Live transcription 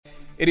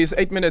It is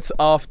 8 minutes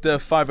after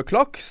 5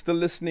 o'clock. Still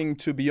listening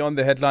to Beyond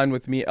the Headline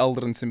with me,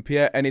 Eldrin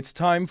Simpier, and it's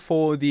time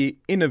for the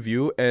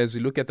interview as we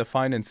look at the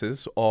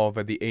finances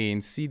of the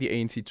ANC. The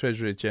ANC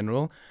Treasure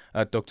General,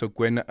 Dr.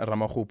 Gwen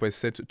Ramokgopa, is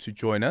set to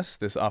join us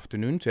this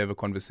afternoon to have a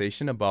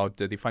conversation about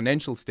the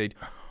financial state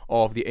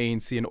of the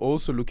ANC and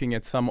also looking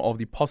at some of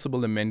the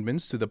possible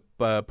amendments to the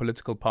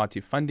Political Party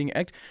Funding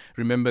Act.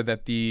 Remember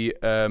that the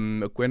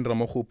Gwen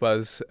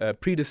Ramokgopa's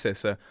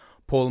predecessor,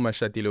 Paul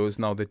Mashatile, is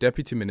now the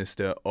deputy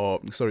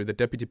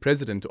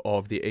president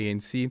of the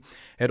ANC,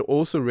 had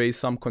also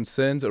raised some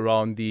concerns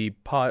around the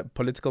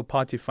Political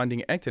Party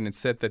Funding Act, and it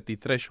said that the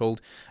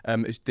threshold,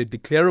 the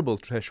declarable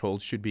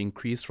threshold, should be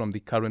increased from the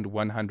current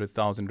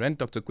 100,000 rand.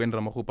 Dr. Gwen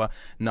Ramokgopa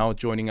now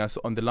joining us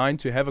on the line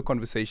to have a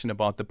conversation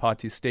about the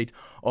party's state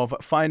of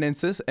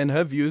finances and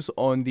her views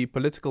on the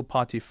Political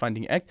Party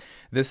Funding Act.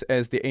 This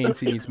as the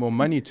ANC needs more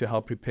money to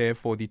help prepare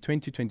for the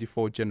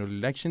 2024 general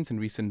elections. In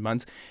recent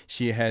months,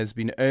 she has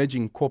been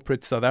urging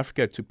corporate South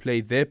Africa to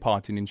play their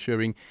part in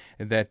ensuring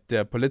that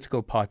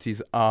political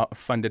parties are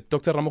funded.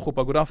 Dr.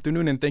 Ramokgopa, good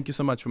afternoon, and thank you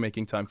so much for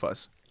making time for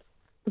us.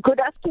 Good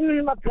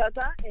afternoon, my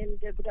brother, and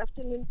good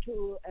afternoon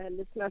to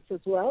listeners as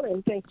well,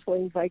 and thanks for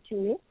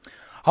inviting me.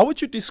 How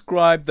would you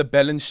describe the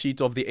balance sheet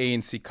of the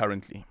ANC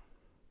currently?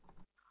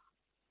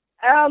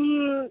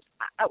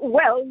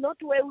 Well, not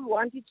where we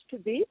want it to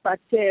be, but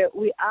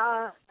we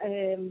are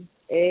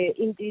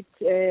indeed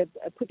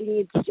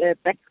putting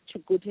it back to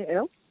good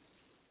health.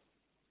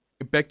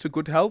 Back to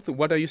good health?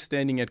 What are you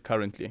standing at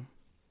currently?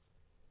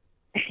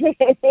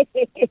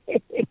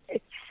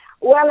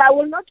 Well, I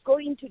will not go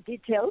into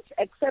details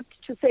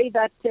except to say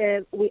that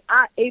we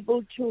are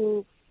able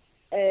to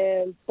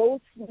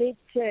both meet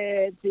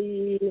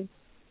the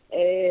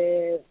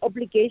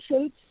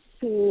obligations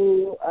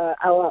to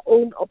our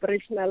own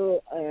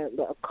operational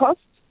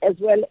costs as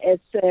well as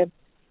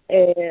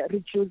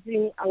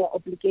reducing our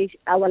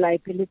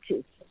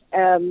liabilities.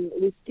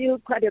 We're still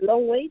quite a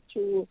long way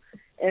to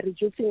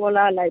reducing all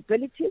our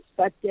liabilities,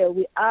 but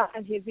we are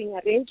having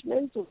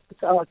arrangements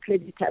with our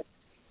creditors.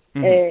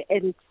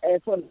 And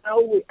for now,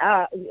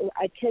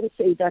 I can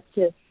say that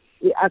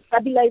we are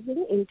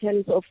stabilizing in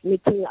terms of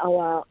meeting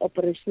our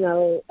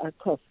operational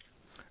costs.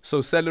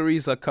 So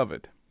salaries are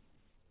covered?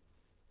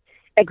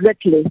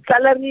 Exactly.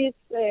 Salaries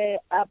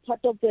are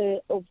part of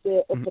the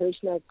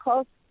operational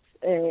costs,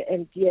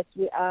 and yes,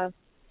 we are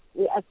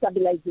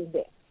stabilizing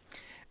there.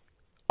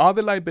 Are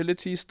the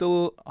liabilities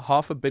still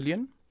 500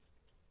 million?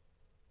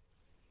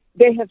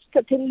 They have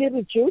certainly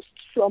reduced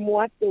from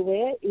what they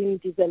were in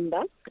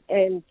December,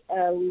 and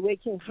we're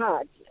working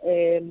hard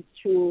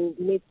to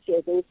meet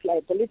those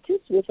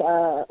liabilities with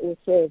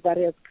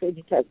various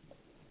creditors.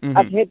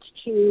 I've had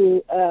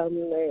to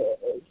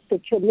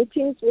secure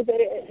meetings with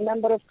a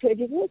number of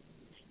creditors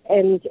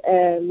and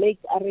make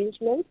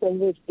arrangements, and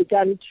we've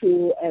begun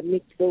to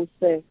meet those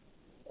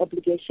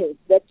obligations.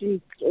 That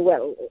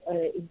will,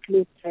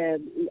 include, I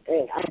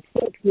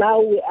think now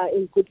we are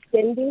in good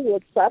standing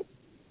with SARS.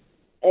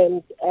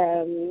 And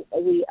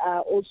we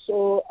are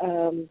also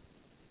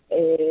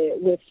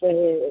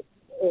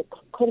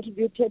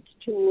contributed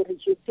to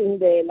reducing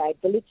the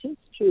liabilities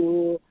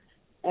to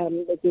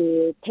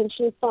the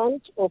pension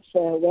fund of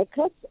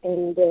workers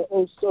and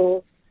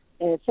also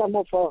some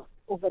of our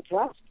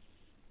overdrafts.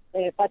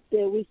 But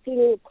we're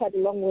still quite a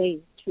long way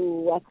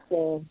towards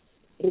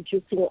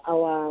reducing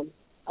our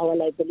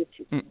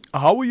liabilities.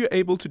 How were you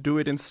able to do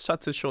it in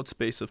such a short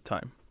space of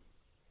time?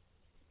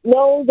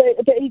 No,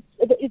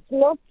 it's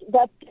not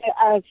that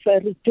I've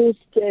reduced.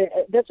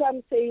 That's why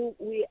I'm saying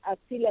we are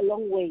still a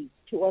long way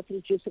towards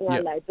reducing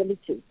our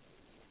liabilities.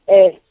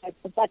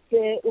 But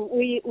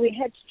we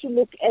had to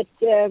look at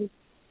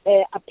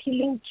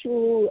appealing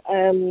to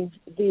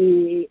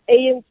the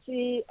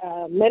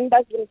ANC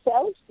members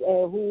themselves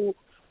who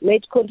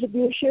made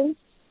contributions.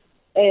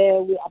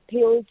 We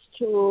appealed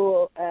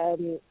to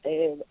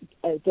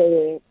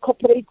the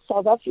corporate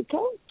South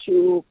Africa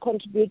to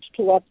contribute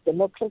towards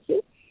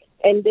democracy.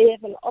 And they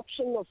have an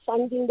option of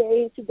funding the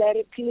ANC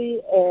directly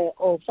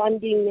or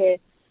funding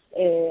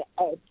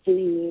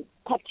the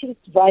parties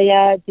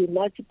via the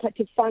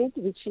multi-party fund,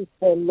 which is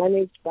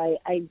managed by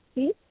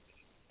IC.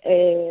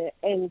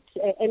 And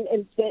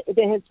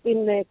there has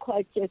been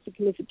quite a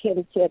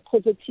significant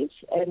positive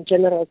and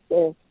generous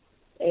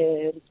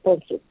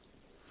responses.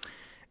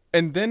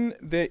 And then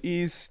there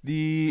is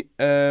the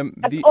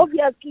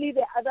obviously,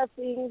 the other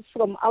thing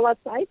from our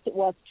side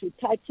was to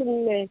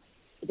tighten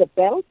the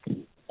belt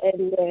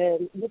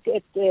and look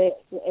at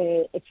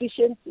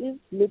efficiencies,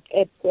 look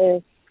at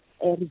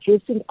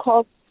reducing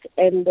costs,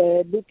 and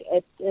look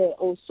at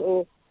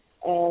also,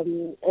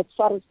 as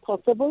far as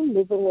possible,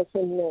 living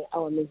within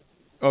our means.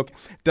 Okay.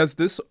 Does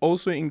this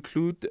also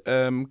include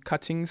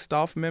cutting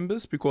staff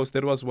members? Because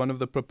that was one of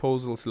the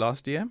proposals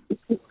last year.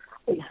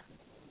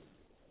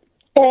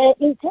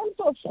 In terms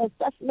of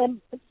staff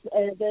members,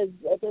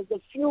 there's a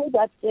few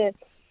that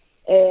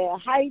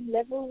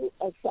high-level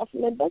staff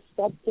members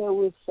that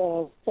we've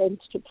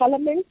sent to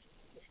Parliament.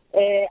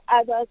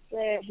 Others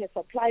have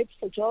applied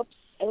for jobs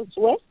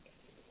elsewhere.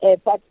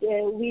 But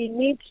we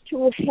need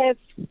to have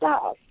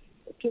staff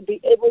to be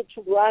able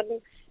to run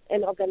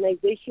an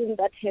organization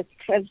that has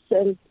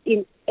presence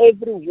in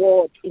every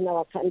ward in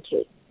our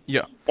country.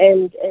 Yeah.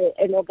 And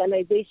an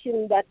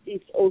organization that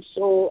is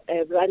also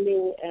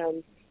running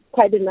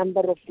quite a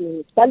number of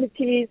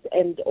municipalities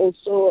and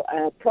also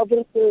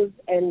provinces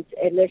and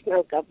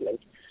national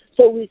government.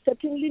 So we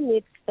certainly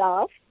need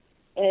staff,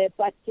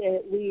 but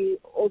we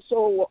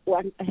also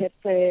want to have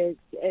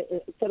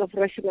sort of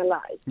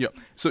rationalized. Yeah.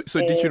 So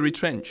did you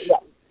retrench? Yeah.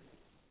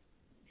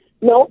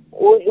 No,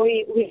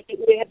 we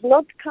have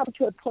not come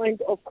to a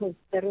point of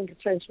considering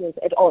retrenchments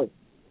at all.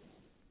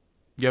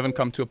 You haven't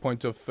come to a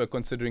point of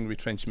considering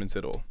retrenchments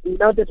at all?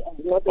 Not at all.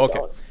 Not at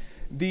all.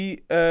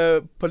 The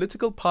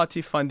Political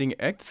Party Funding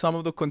Act, some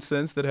of the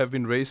concerns that have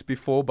been raised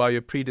before by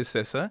your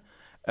predecessor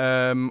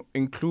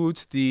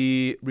includes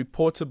the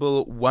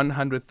reportable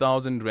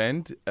 100,000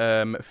 Rand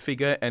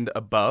figure and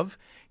above.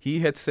 He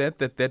had said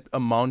that that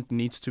amount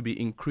needs to be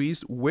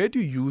increased. Where do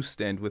you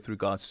stand with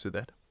regards to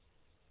that?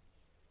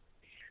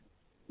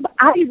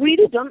 I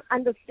really don't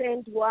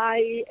understand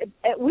why,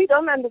 we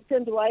don't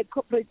understand why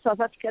corporate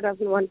South Africa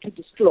doesn't want to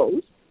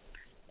disclose,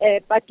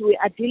 but we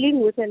are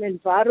dealing with an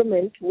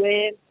environment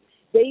where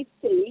they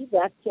say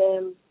that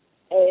the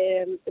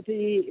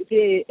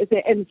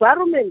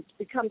environment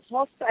becomes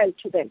hostile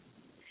to them,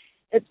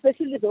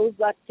 especially those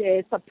that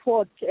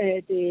support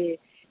the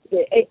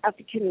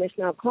African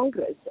National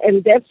Congress,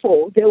 and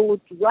therefore they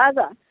would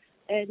rather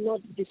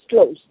not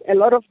disclose, a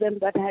lot of them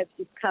that I have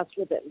discussed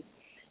with them.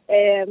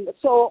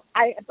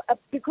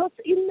 Because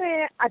in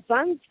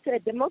advanced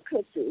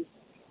democracies,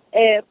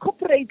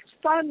 corporates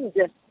fund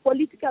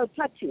political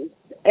parties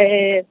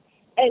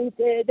and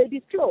they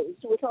disclose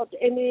without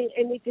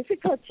any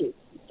difficulty.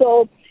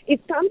 So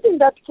it's something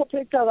that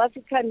corporate South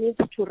Africa needs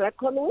to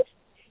reckon with,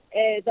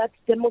 that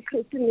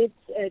democracy needs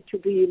to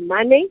be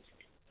managed.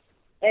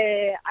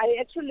 I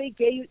actually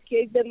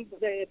gave them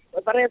the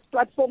various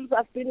platforms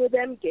I've been with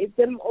them, gave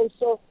them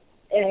also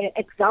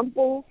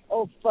examples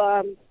of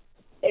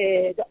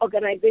the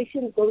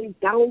organization going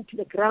down to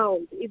the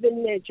ground,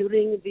 even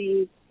during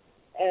the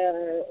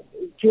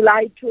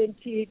July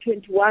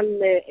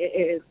 2021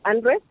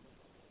 unrest,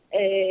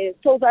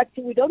 so that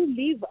we don't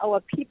leave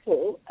our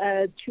people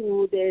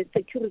to the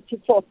security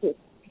forces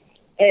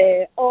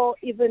or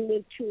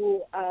even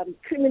to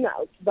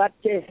criminals that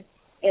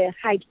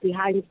hide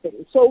behind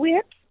them. So we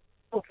had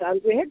to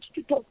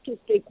talk to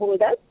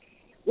stakeholders,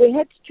 we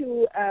had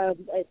to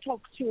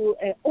talk to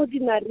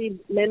ordinary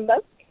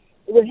members,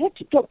 we had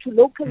to talk to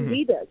local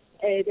leaders.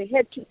 They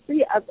had to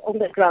see us on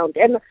the ground.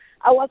 And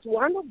I was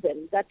one of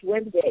them that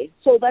went there,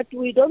 so that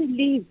we don't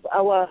leave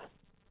our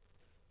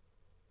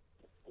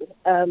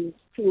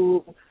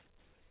to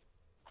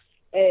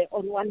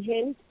on one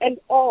hand, and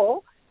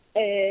or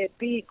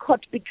be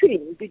caught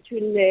between the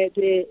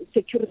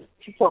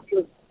security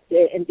forces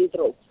and these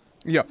roles.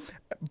 Yeah,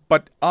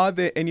 but are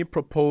there any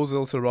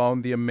proposals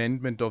around the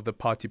amendment of the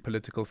Party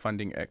Political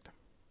Funding Act?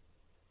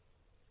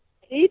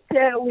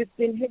 We've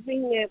been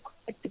having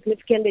quite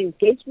significant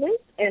engagement,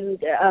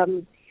 and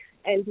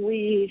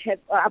we have.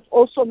 I've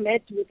also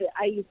met with the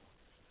IEC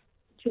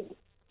to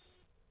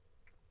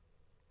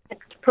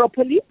act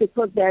properly,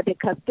 because they are the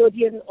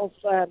custodian of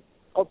the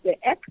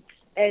act,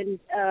 and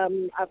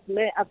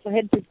I've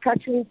had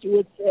discussions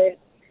with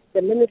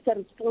the minister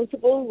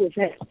responsible. We've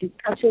had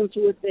discussions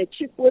with the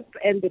chief whip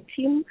and the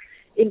team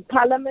in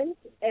Parliament,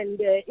 and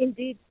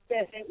indeed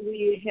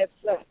we have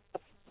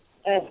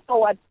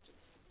forward.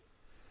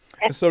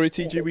 Sorry,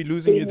 TG, we're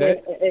losing you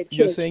there.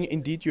 You're saying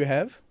indeed you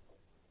have?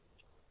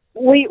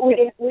 We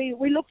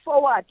look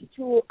forward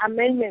to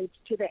amendments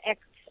to the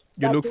act.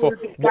 You look for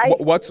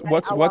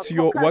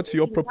what's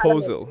your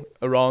proposal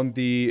around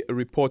the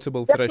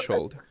reportable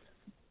threshold?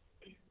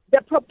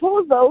 The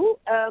proposal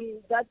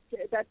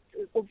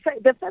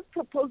the first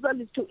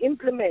proposal is to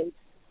implement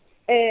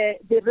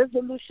the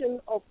resolution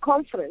of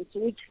conference,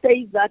 which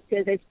says that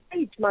the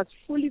state must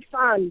fully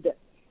fund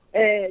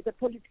the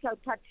political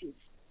parties.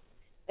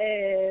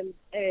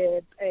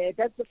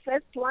 That's the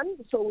first one,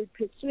 so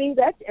we're pursuing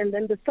that. And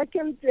then the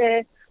second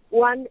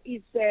one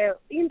is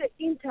in the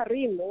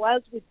interim,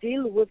 whilst we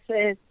deal with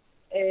the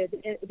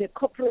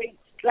corporate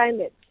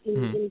climate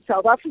in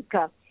South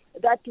Africa,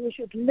 that we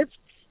should lift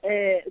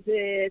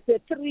the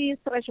three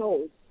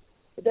thresholds.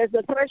 There's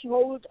a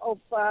threshold of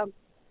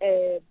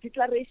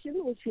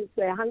declaration, which is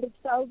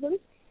 100,000,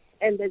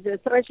 and there's a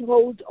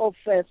threshold of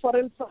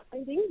foreign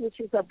funding, which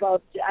is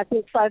about, I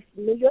think, 5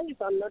 million, if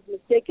I'm not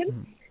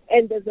mistaken.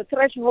 And there's a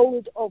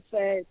threshold of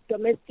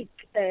domestic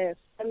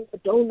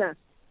donors,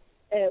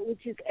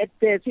 which is at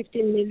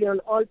 15 million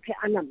all per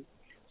annum.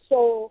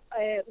 So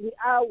we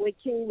are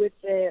working with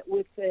the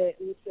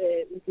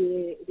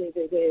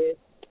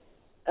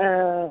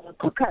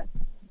caucus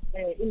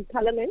in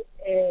Parliament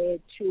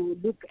to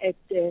look at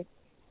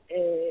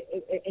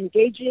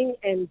engaging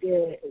and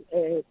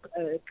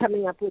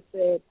coming up with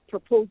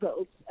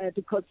proposals,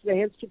 because there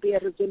has to be a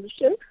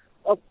resolution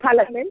of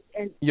Parliament,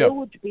 and they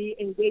would be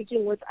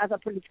engaging with other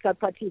political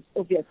parties,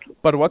 obviously.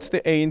 But what's the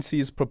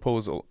ANC's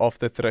proposal of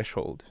the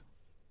threshold?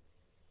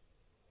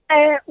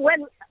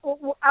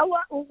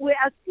 We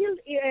are still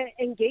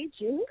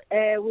engaging.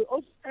 We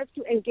also have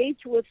to engage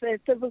with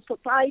civil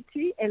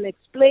society and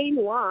explain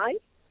why,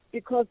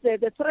 because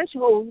the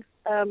thresholds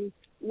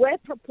were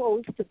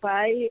proposed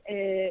by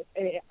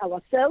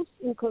ourselves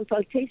in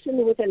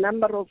consultation with a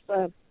number of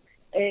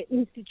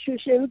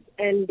institutions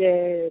and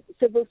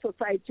civil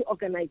society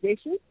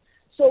organizations.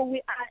 So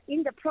we are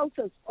in the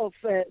process of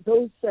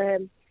those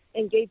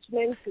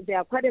engagements. There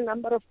are quite a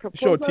number of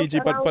proposals. Sure,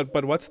 TG,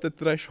 but what's the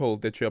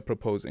threshold that you are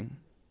proposing?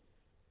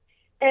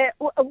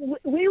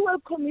 We will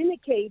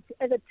communicate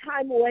at the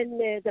time when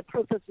the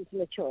process is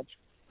matured.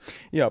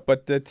 Yeah,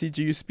 but TG,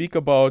 you speak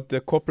about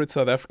corporate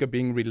South Africa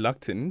being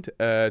reluctant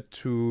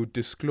to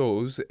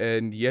disclose,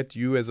 and yet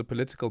you as a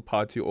political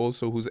party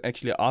also who's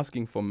actually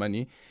asking for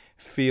money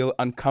feel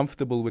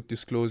uncomfortable with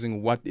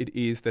disclosing what it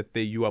is that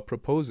you are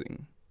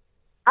proposing.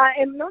 I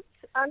am not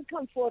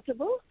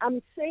uncomfortable.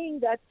 I'm saying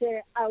that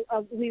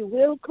we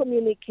will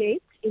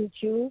communicate in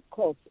due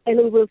course, and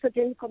we will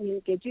certainly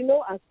communicate. You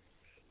know us.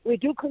 We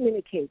do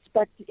communicate,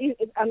 but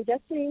I'm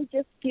just saying,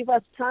 just give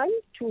us time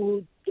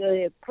to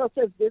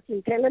process this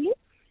internally,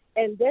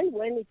 and then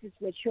when it is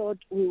matured,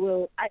 we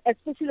will,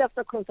 especially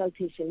after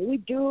consultation, we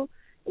do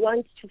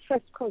want to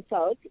first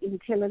consult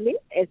internally,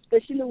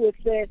 especially with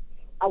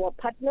our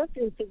partners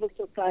in civil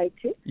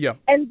society. Yeah.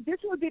 And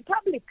this will be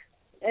public.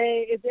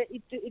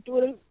 It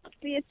will not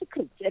be a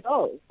secret at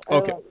all.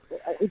 Okay.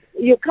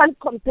 You can't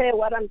compare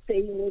what I'm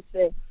saying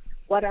with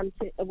what I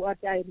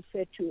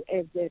refer to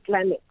as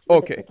climate.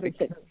 Okay.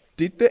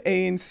 Did the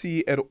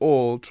ANC at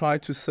all try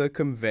to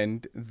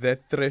circumvent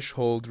that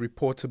threshold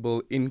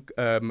reportable in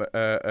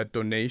a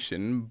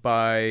donation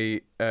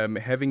by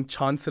having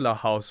Chancellor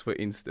House, for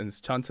instance,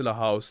 Chancellor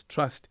House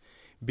Trust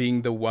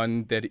being the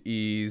one that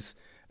is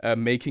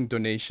making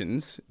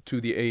donations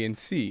to the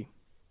ANC?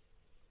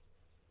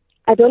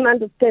 I don't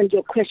understand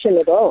your question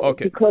at all.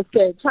 Okay. Because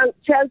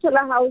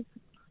Chancellor House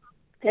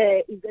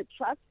is a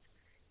trust,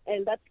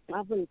 and that's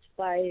governed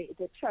by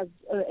the trust,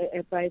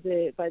 by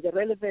the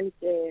relevant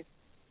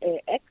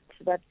act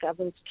that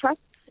governs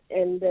trusts.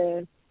 And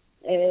the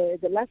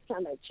last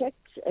time I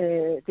checked,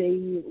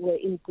 they were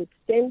in good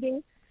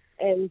standing,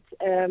 and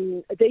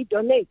they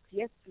donate.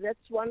 Yes,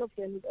 that's one of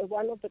them.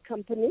 One of the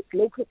companies,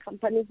 local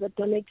companies that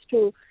donate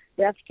to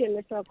the African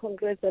National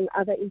Congress and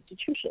other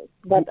institutions.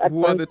 But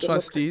who are the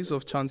trustees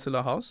of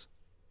Chancellor House?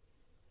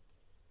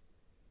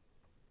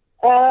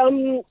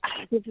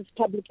 This is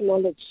public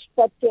knowledge,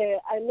 but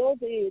I know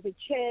the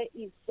chair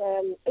is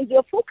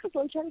your focus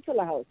on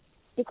Chancellor House,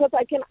 because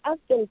I can ask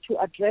them to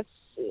address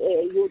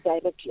you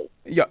directly.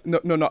 Yeah,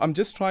 no. I'm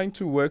just trying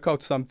to work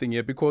out something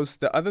here, because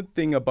the other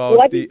thing about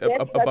what the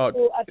about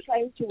you are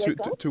trying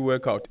to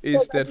work out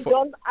is so that you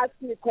don't ask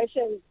me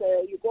questions.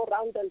 You go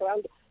round and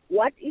round.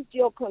 What is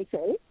your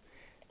concern?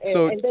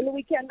 And then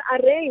we can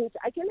arrange.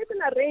 I can even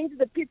arrange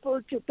the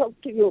people to talk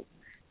to you.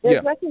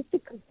 There's nothing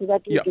secret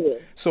that we do.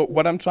 So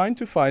what I'm trying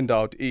to find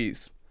out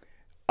is,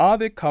 are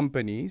there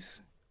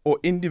companies or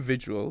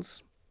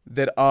individuals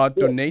that are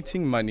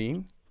donating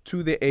money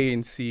to the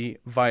ANC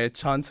via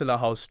Chancellor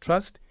House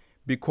Trust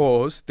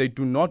because they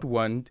do not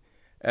want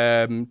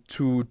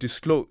to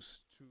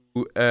disclose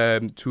to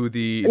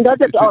the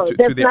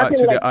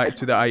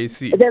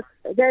IEC?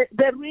 There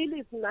really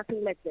is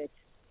nothing like that.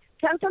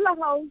 Chancellor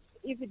House,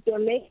 if it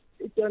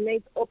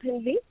donates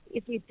openly,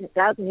 if it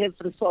does have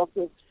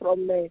resources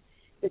from the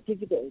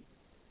dividends.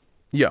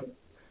 Yeah.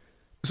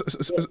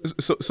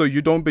 So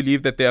you don't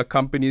believe that there are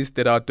companies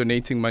that are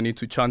donating money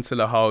to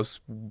Chancellor House,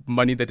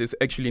 money that is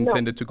actually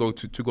intended to go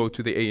to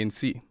the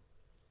ANC?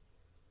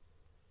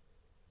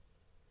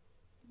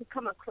 You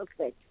come across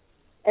that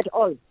at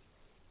all.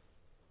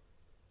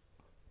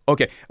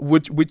 Okay.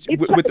 With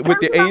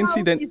the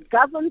ANC then? It's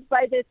governed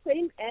by the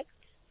same act.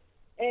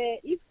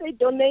 If they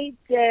donate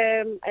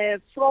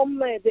from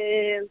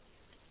the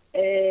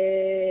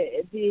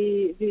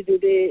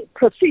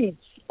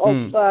proceeds of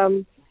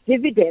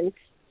dividends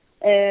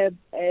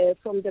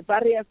from the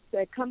various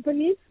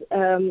companies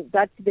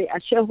that they are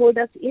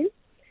shareholders in,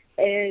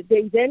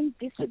 they then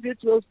distribute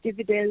those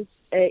dividends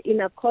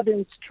in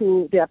accordance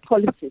to their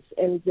policies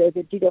and the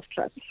deed of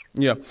trust.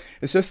 Yeah,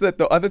 it's just that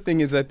the other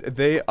thing is that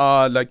they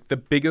are like the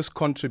biggest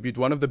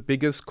one of the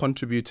biggest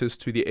contributors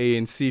to the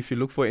ANC. If you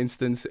look, for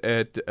instance,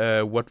 at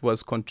what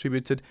was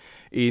contributed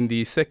in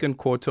the second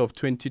quarter of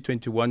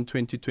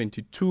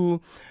 2021-2022,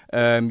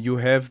 you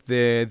have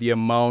the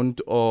amount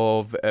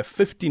of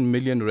 15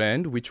 million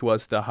rand, which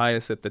was the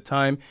highest at the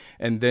time,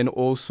 and then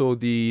also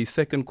the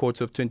second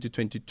quarter of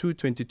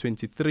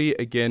 2022-2023,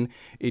 again,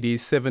 it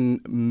is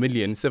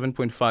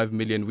 7.5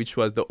 million, which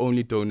was the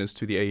only donors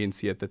to the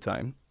ANC at the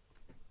time.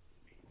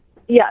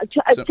 Yeah,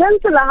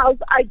 Chancellor House,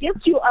 I guess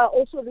you are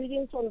also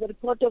reading from the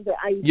report of the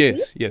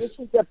IEC, yes. which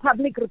is a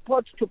public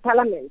report to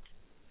Parliament.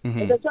 Mm-hmm.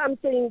 And that's why I'm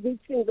saying these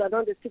things are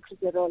not a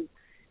secret at all.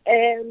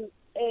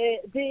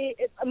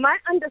 My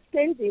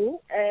understanding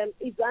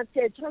is that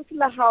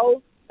Chancellor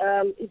House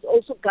is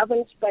also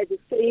governed by the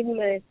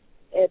same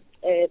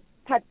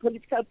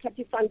political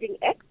party funding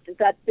act,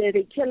 that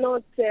they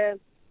cannot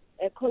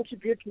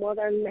contribute more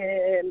than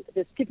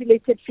the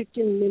stipulated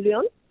 15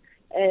 million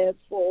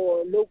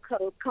for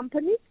local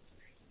companies.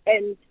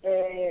 And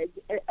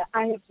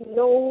I have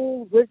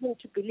no reason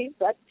to believe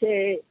that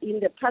in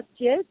the past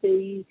year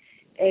they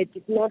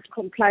did not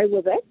comply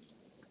with that.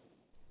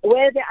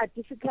 Where there are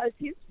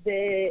difficulties,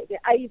 the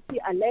IEC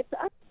alerts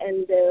us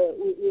and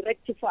we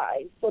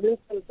rectify. For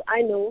instance,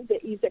 I know there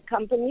is a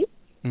company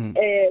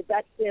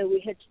that we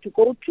had to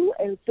go to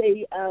and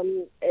say,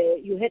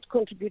 you had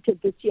contributed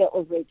this year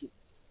already.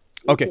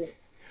 Okay.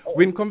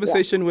 We're in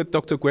conversation with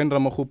Dr. Gwen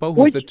Ramokgopa,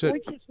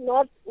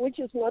 which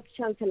is not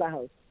Chancellor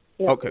House.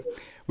 Yeah. Okay.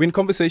 We're in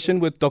conversation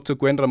with Dr.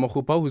 Gwen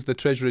Ramokgopa, who's the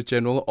Treasurer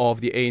General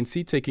of the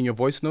ANC, taking your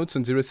voice notes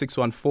on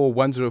 0614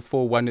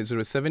 104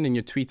 107 and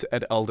your tweets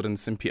at Aldrin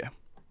Simpier.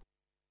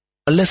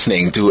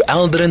 Listening to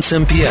Aldrin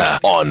Simpier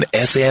on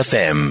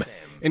SAFM.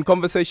 In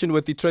conversation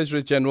with the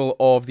Treasurer General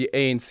of the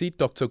ANC,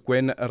 Dr.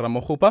 Gwen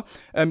Ramokgopa.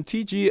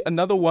 TG,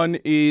 another one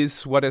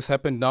is what has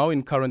happened now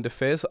in current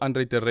affairs.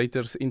 Andre de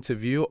Ruyter's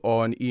interview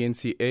on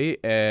ENCA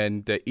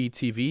and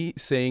ETV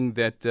saying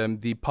that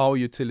the power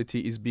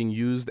utility is being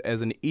used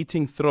as an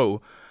eating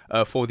throw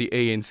for the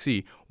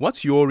ANC.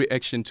 What's your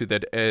reaction to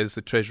that as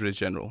the Treasurer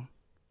General?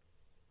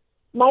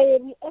 My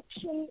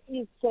reaction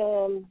is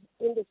in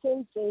the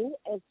same vein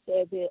as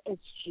the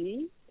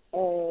SG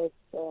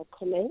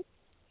comment.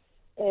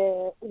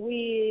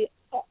 We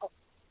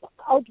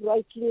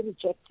outrightly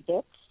reject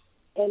that,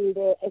 and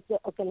as an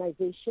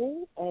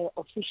organization,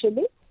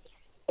 officially,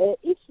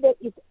 if there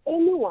is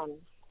anyone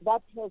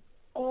that has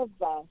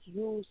ever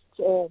used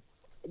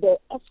the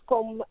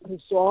ESCOM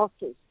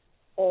resources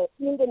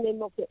in the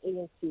name of the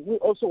ANC, we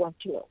also want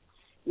to know.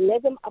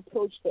 Let them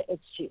approach the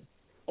SG.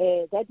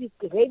 That is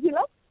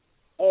regular,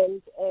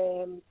 and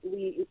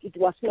it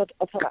was not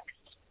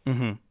authorized.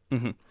 Mm-hmm.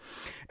 Mm-hmm.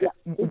 Yeah.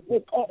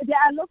 There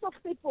are lots of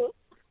people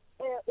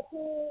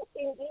who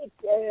indeed,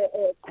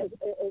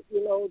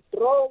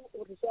 draw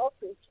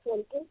resources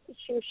from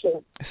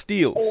institutions.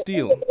 Steal. In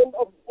the name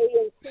of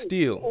ANC.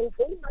 Steal. And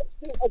they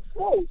must be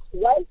exposed.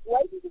 Why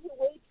did we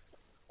wait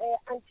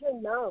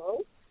until now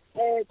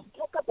to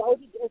talk about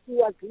it as he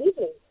was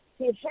leaving?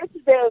 He has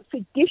the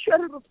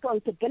fiduciary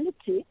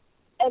responsibility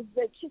as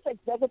the Chief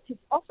Executive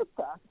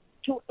Officer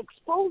to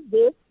expose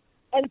this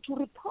and to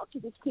report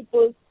these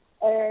people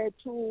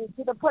to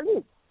the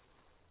police.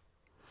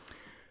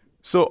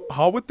 So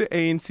how would the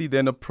ANC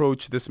then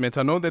approach this matter?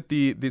 I know that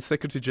the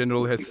Secretary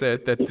General has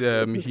said that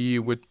he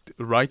would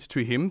write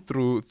to him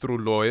through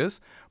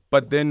lawyers,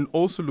 but then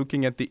also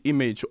looking at the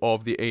image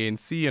of the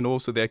ANC and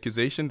also the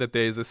accusation that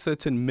there is a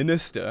certain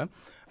minister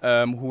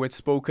who had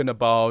spoken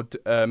about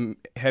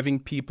having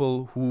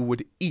people who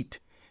would eat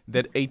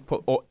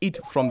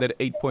from that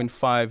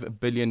 $8.5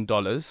 billion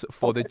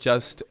for the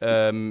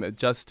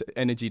just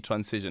energy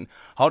transition.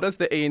 How does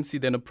the ANC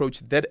then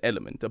approach that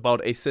element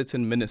about a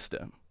certain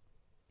minister?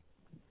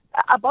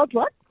 About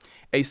what?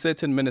 A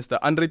certain minister.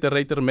 Andre de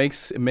Ruyter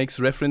makes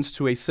reference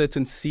to a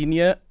certain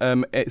senior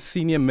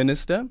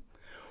minister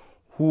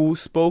who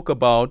spoke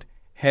about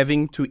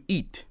having to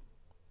eat.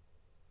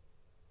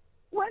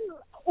 Well,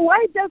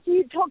 why does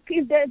he talk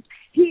in that?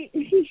 He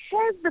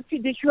has the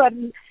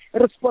fiduciary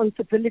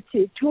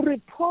responsibility to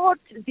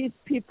report these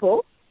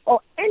people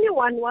or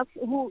anyone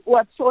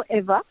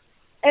whatsoever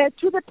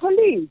to the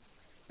police.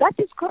 That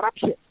is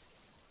corruption.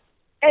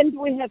 And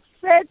we have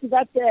said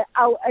that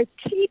a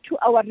key to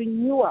our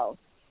renewal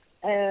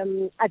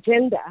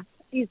agenda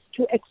is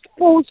to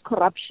expose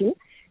corruption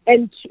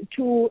and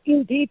to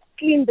indeed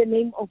clean the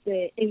name of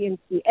the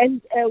ANC.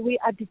 And we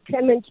are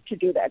determined to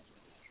do that.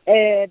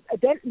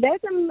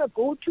 Let them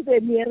go to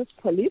the nearest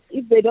police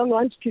if they don't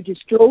want to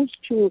disclose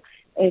to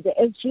the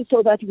SG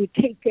so that we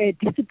take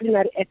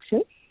disciplinary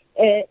action.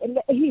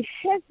 He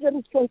has the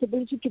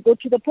responsibility to go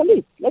to the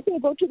police. Let him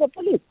go to the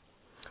police.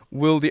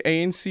 Will the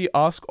ANC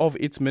ask of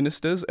its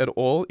ministers at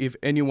all if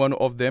any one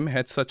of them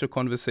had such a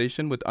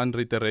conversation with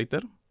Andre de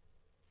Ruyter?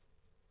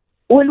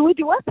 Will we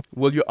do what?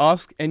 Will you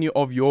ask any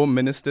of your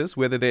ministers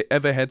whether they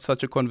ever had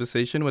such a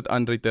conversation with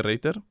Andre de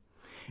Ruyter?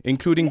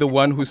 Including the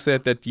one who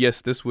said that,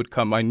 yes, this would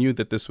come. I knew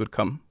that this would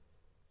come.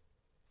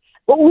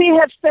 We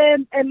have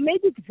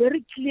made it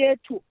very clear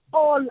to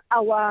all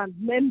our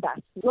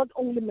members, not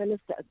only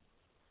ministers,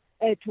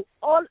 to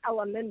all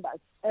our members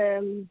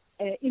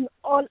in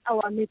all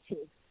our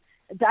meetings,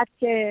 that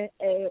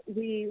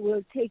we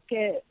will take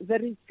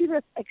very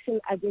serious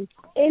action against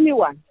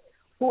anyone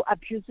who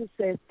abuses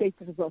state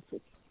resources.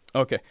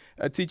 Okay.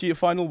 TG, a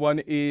final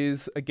one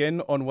is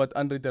again on what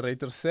Andre de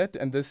Ruyter said,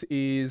 and this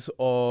is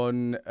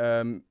on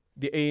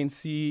the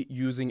ANC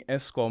using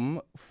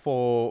ESCOM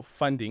for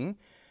funding.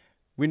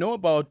 We know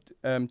about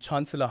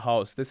Chancellor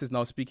House. This is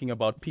now speaking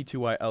about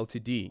PTY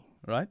Ltd,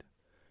 right?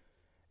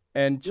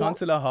 And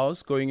Chancellor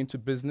House going into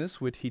business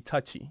with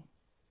Hitachi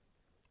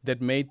that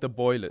made the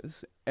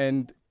boilers.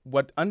 And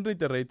what Andre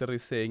de Ruyter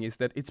is saying is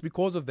that it's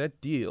because of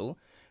that deal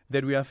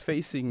that we are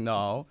facing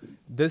now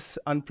this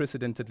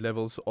unprecedented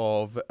levels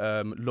of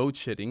load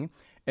shedding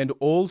and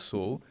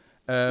also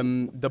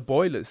the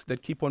boilers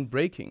that keep on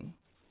breaking.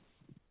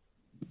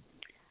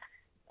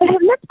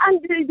 Let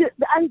Andre the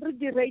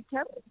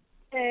Ruyter.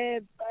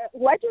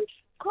 Why don't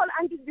you call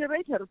Andre the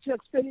Ruyter to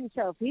explain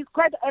himself? He's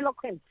quite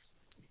eloquent.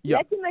 Yeah.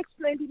 Let him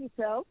explain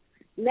himself.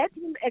 Let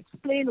him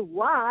explain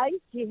why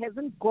he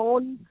hasn't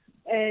gone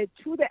to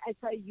the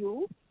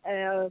SIU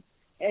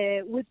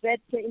with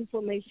that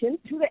information,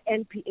 to the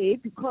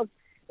NPA, because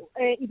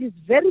it is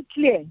very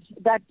clear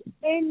that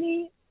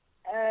any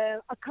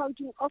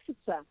accounting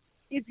officer,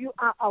 if you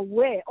are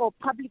aware, or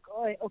public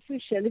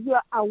official, if you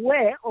are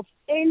aware of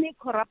any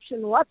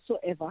corruption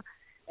whatsoever,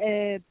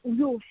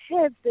 you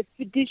have the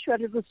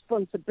fiduciary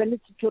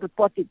responsibility to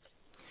report it.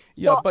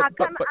 Yeah, so I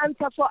can't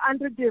answer for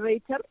Andre the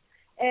Ruyter.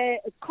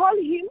 Call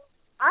him,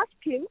 ask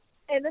him,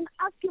 and then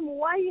ask him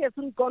why he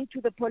hasn't gone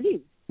to the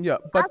police. Yeah,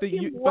 but ask the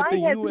him but the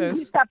why US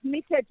he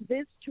submitted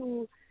this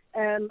to.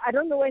 I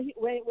don't know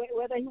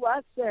whether he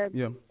was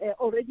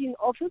already in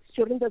office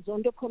during the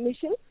Zondo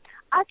Commission.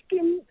 Ask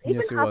him,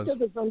 even after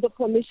the Zondo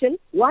Commission,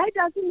 why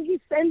doesn't he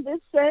send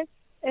this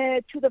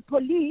to the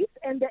police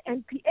and the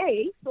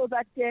NPA so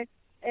that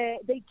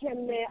they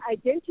can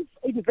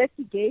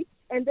investigate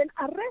and then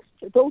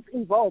arrest those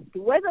involved,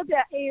 whether they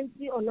are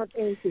ANC or not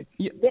ANC.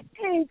 Yeah. The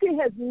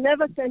ANC has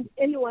never sent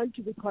anyone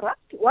to be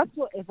corrupt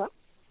whatsoever.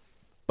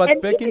 But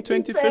and back in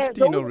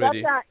 2015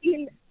 already.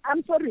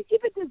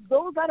 If it is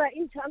those that are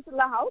in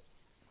Chancellor House,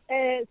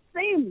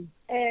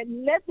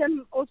 let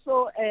them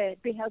also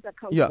be held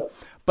accountable. Yeah,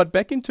 but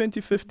back in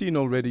 2015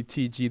 already,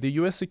 TG, the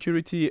U.S.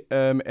 Security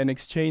and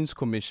Exchange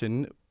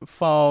Commission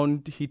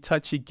found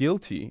Hitachi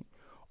guilty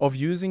of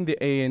using the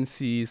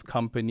ANC's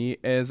company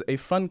as a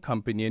front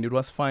company, and it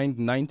was fined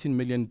 $19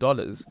 million.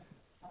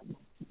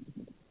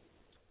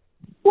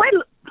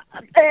 Well,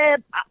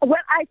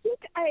 I think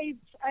I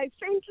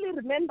faintly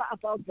remember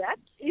about that.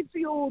 If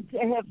you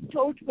have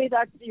told me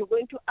that you're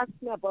going to ask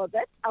me about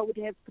that, I would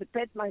have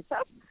prepared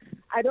myself.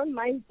 I don't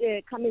mind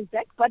coming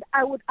back, but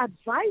I would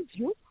advise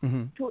you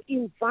to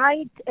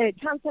invite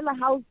Chancellor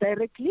House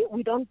directly.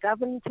 We don't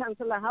govern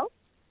Chancellor House.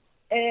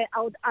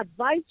 I would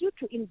advise you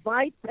to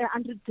invite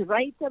Andre the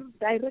Ruyter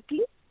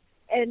directly,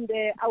 and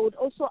I would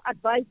also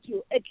advise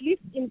you, at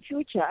least in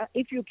future,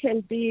 if you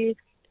can be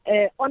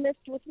honest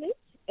with me,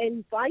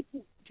 invite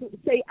me to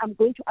say, I'm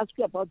going to ask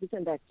you about this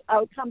and that.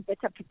 I'll come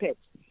better prepared.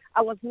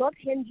 I was not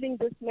handling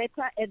this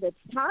matter at the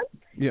time,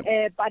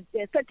 but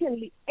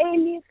certainly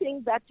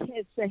anything that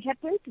has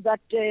happened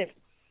that,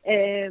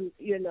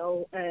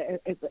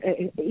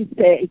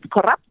 it's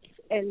corrupt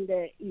and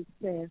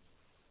it's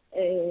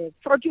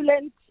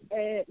fraudulent,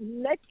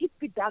 let it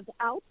be dug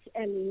out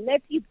and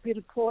let it be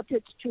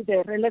reported to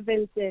the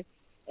relevant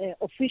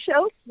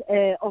officials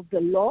of the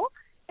law,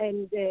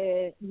 and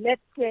let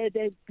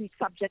they be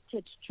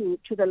subjected to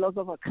the laws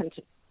of our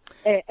country.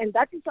 And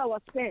that is our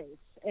stance,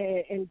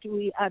 and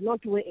we are not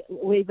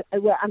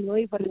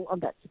unwavering on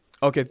that.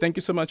 Okay, thank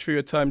you so much for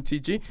your time,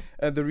 TG.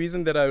 The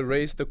reason that I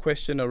raised the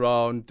question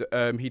around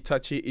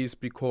Hitachi is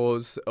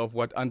because of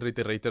what Andre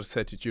the Ruyter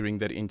said during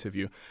that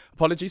interview.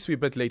 Apologies, we're a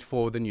bit late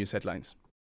for the news headlines.